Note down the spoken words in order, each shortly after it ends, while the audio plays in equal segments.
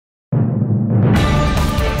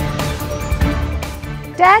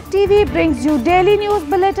Tag TV brings you daily news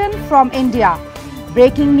bulletin from India.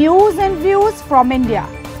 Breaking news and views from India.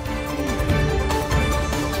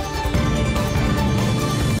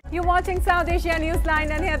 You're watching South Asia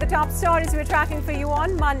Newsline, and here are the top stories we're tracking for you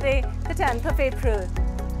on Monday, the 10th of April.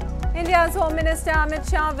 India's Home Minister Amit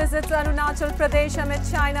Shah visits Arunachal Pradesh amid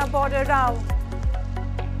China border row.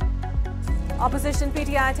 Opposition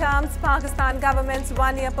PTI terms Pakistan government's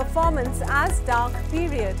one-year performance as dark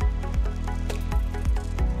period.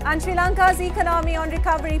 And Sri Lanka's economy on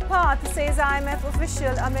recovery path, says IMF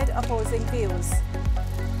official amid opposing views.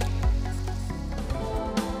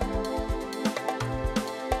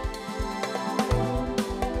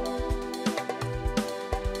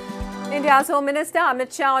 India's Home Minister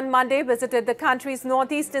Amit Shah on Monday visited the country's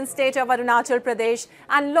northeastern state of Arunachal Pradesh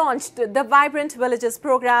and launched the Vibrant Villages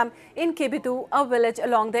program in Kibitu, a village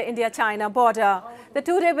along the India-China border. The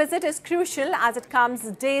two-day visit is crucial as it comes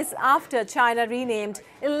days after China renamed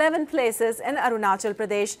 11 places in Arunachal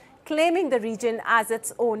Pradesh, claiming the region as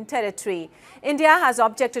its own territory. India has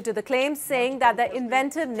objected to the claims, saying that the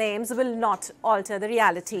inventive names will not alter the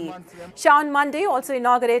reality. Shah on Monday also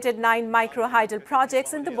inaugurated 9 micro-hydel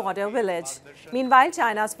projects in the border village. Meanwhile,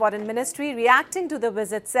 China's foreign ministry, reacting to the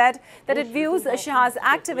visit, said that it views Shah's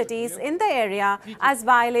activities in the area as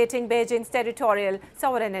violating Beijing's territorial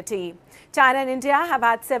sovereignty. China and India have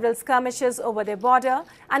had several skirmishes over their border,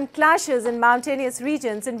 and clashes in mountainous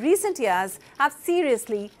regions in recent years have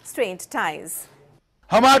seriously strained ties.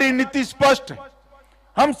 हमारी नीति स्पष्ट है,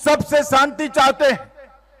 हम सबसे शांति चाहते हैं,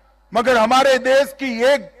 मगर हमारे देश की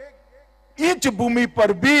एक इंच भूमि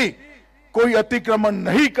पर भी कोई अतिक्रमण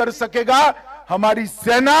नहीं कर सकेगा। हमारी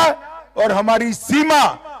सेना और हमारी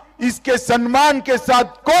सीमा इसके सम्मान के साथ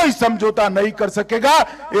कोई समझौता नहीं कर सकेगा।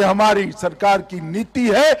 ये हमारी सरकार की नीति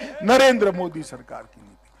है, नरेंद्र मोदी सरकार की नीति।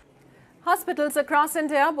 Hospitals across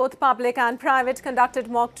India, both public and private, conducted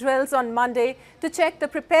mock drills on Monday to check the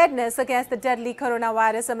preparedness against the deadly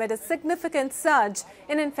coronavirus amid a significant surge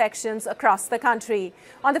in infections across the country.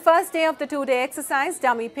 On the first day of the two-day exercise,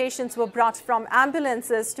 dummy patients were brought from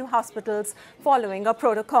ambulances to hospitals following a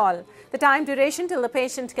protocol. The time duration till the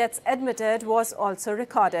patient gets admitted was also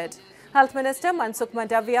recorded. Health Minister Mansukh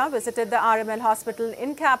Mandavia visited the RML hospital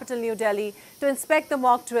in capital New Delhi to inspect the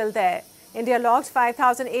mock drill there. India logged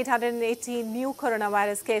 5,818 new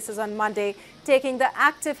coronavirus cases on Monday, taking the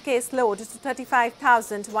active case load to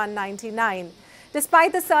 35,199.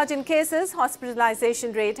 Despite the surge in cases,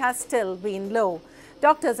 hospitalization rate has still been low.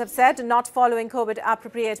 Doctors have said not following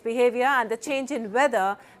COVID-appropriate behavior and the change in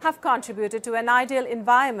weather have contributed to an ideal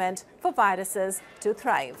environment for viruses to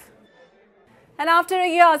thrive. And after a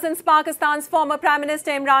year since Pakistan's former Prime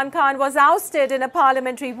Minister Imran Khan was ousted in a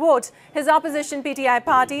parliamentary vote, his opposition PTI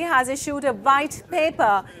party has issued a white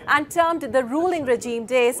paper and termed the ruling regime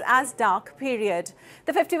days as dark period.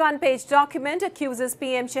 The 51-page document accuses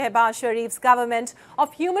PM Shehbaz Sharif's government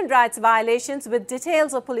of human rights violations, with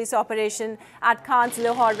details of police operation at Khan's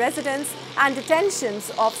Lahore residence and detentions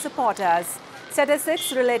of supporters.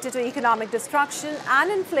 Statistics related to economic destruction and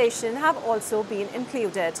inflation have also been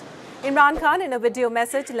included. Imran Khan, in a video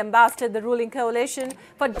message, lambasted the ruling coalition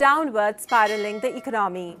for downward spiraling the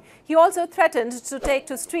economy. He also threatened to take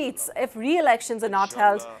to streets if re-elections are not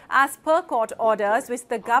held, as per court orders, which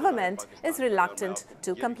the government is reluctant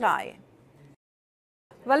to comply.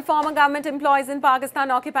 Well, former government employees in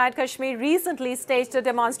Pakistan-occupied Kashmir recently staged a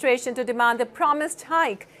demonstration to demand the promised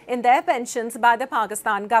hike in their pensions by the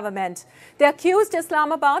Pakistan government. They accused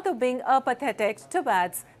Islamabad of being apathetic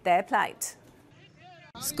towards their plight.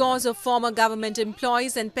 Scores of former government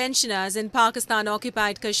employees and pensioners in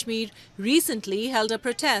Pakistan-occupied Kashmir recently held a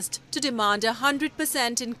protest to demand a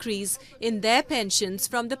 100% increase in their pensions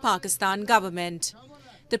from the Pakistan government.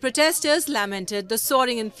 The protesters lamented the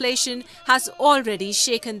soaring inflation has already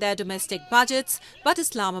shaken their domestic budgets, but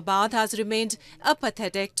Islamabad has remained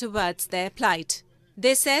apathetic towards their plight.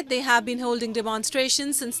 They said they have been holding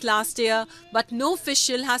demonstrations since last year, but no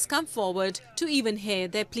official has come forward to even hear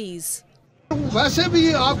their pleas. वैसे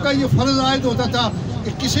भी आपका ये फर्ज आयद होता था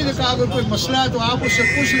कि किसी ने कहा अगर कोई मसला है तो आप उससे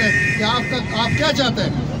पूछ लें कि आप क्या चाहते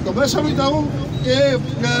हैं। तो मैं समझता हूँ कि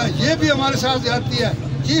ये भी हमारे साथ जाती है।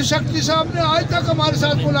 चीफ सेक्रेटरी साहब ने आज तक हमारे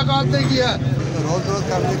साथ मुलाकात नहीं किया है। रोज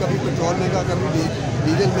करने कभी पेट्रोल महंगा, कभी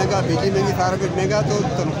डीजल महंगा, बिजली महंगी, सारा कुछ महंगा, तो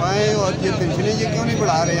तनख्वाहें और ये पेंशनें ये क्यों नहीं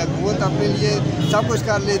बढ़ा रहे हैं? हुकूमत अपने लिए सब कुछ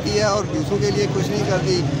कर लेती है और दूसरों के लिए कुछ नहीं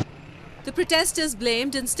करती। The protesters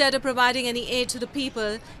blamed, instead of providing any aid to the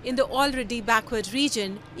people in the already backward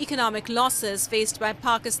region, economic losses faced by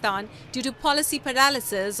Pakistan due to policy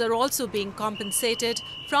paralysis are also being compensated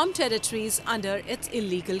from territories under its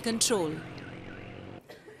illegal control.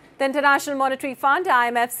 The International Monetary Fund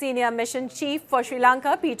IMF Senior Mission Chief for Sri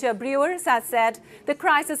Lanka, Peter Brewers, has said the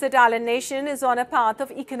crisis-hit island nation is on a path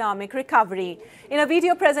of economic recovery. In a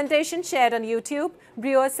video presentation shared on YouTube,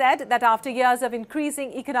 Brewers said that after years of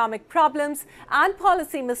increasing economic problems and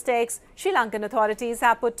policy mistakes, Sri Lankan authorities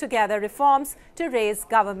have put together reforms to raise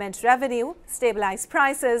government revenue, stabilize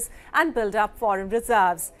prices and build up foreign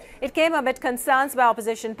reserves. It came amid concerns by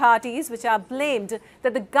opposition parties which are blamed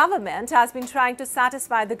that the government has been trying to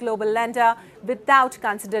satisfy the global lender without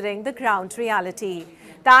considering the ground reality.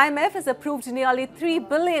 The IMF has approved nearly $3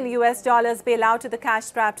 billion bailout to the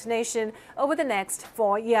cash-strapped nation over the next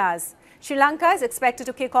 4 years. Sri Lanka is expected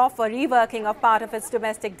to kick off a reworking of part of its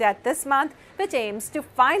domestic debt this month, which aims to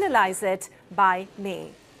finalize it by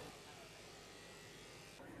May.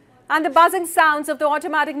 And the buzzing sounds of the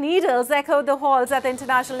automatic needles echoed the halls at the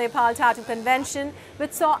International Nepal Tattoo Convention,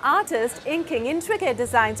 which saw artists inking intricate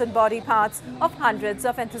designs on body parts of hundreds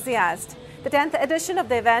of enthusiasts. The 10th edition of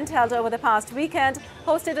the event, held over the past weekend,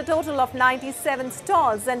 hosted a total of 97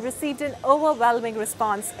 stalls and received an overwhelming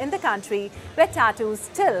response in the country, where tattoos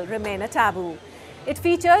still remain a taboo. It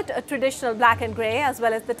featured a traditional black and grey as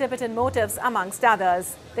well as the Tibetan motifs amongst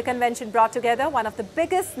others. The convention brought together one of the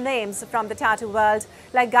biggest names from the tattoo world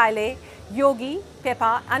like Gaile, Yogi,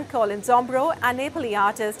 Pepa and Colin Zombro, and Nepali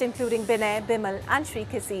artists including Binay, Bimal and Sri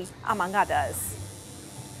Kisi among others.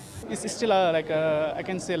 It's still I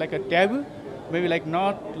can say like a taboo. Maybe like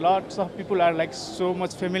not lots of people are like so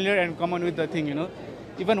much familiar and common with the thing, you know.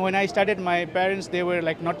 Even when I started, my parents, they were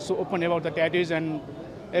like not so open about the tattoos and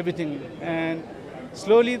everything. And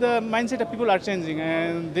slowly the mindset of people are changing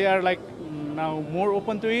and they are like now more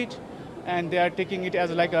open to it and they are taking it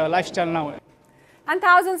as like a lifestyle now. And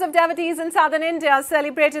thousands of devotees in southern India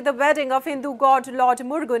celebrated the wedding of Hindu god Lord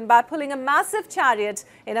Murugan by pulling a massive chariot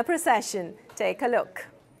in a procession. Take a look.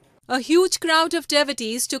 A huge crowd of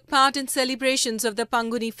devotees took part in celebrations of the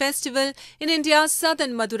Panguni festival in India's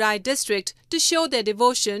southern Madurai district to show their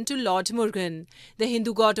devotion to Lord Murugan, the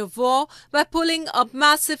Hindu god of war, by pulling a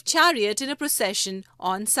massive chariot in a procession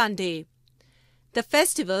on Sunday. The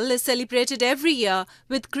festival is celebrated every year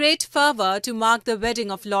with great fervour to mark the wedding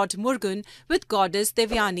of Lord Murugan with goddess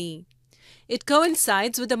Devyani. It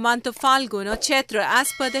coincides with the month of Falgun or Chaitra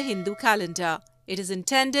as per the Hindu calendar. It is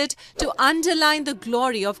intended to underline the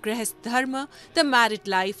glory of Grihast Dharma, the married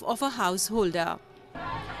life of a householder.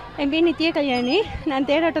 என் பேர் நித்ய கல்யாணி. நான்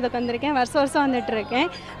தேரோட்டத்துக்கு வந்திருக்கேன். வருஷம் வந்துட்டு இருக்கேன்.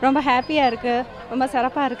 ரொம்ப ஹாப்பியா இருக்கு. ரொம்ப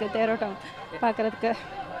சிறப்பா இருக்கு தேரோட்டம் பார்க்கிறதுக்கு.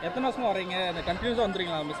 எத்தனை வருஷமா வரீங்க? கண்டினியூஸா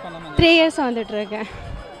வந்திருக்கீங்களா? மிஸ் பண்ணாம? 3 years வந்துட்டு இருக்கேன்.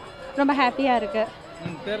 ரொம்ப ஹாப்பியா இருக்கு.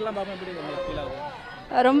 தேர்லாம் பாப்பா எப்படி ஃபீல்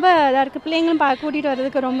ஆகுது? ரொம்ப இதா இருக்கு. பிள்ளைங்களும் கூட்டிட்டு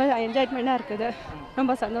வரதுக்கு ரொம்ப என்ஜாய்மெண்டா இருக்குது.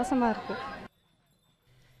 ரொம்ப சந்தோஷமா இருக்கு.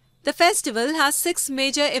 The festival has 6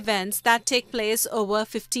 major events that take place over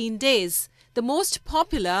 15 days, the most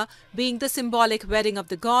popular being the symbolic wedding of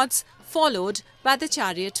the gods, followed by the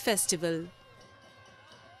chariot festival.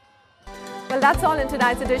 Well, that's all in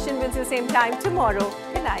tonight's edition. We'll see you same time tomorrow.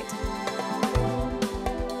 Good night.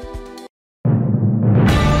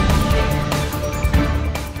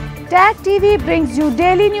 Tag TV brings you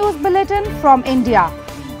daily news bulletin from India.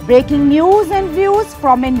 Breaking news and views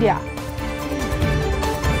from India.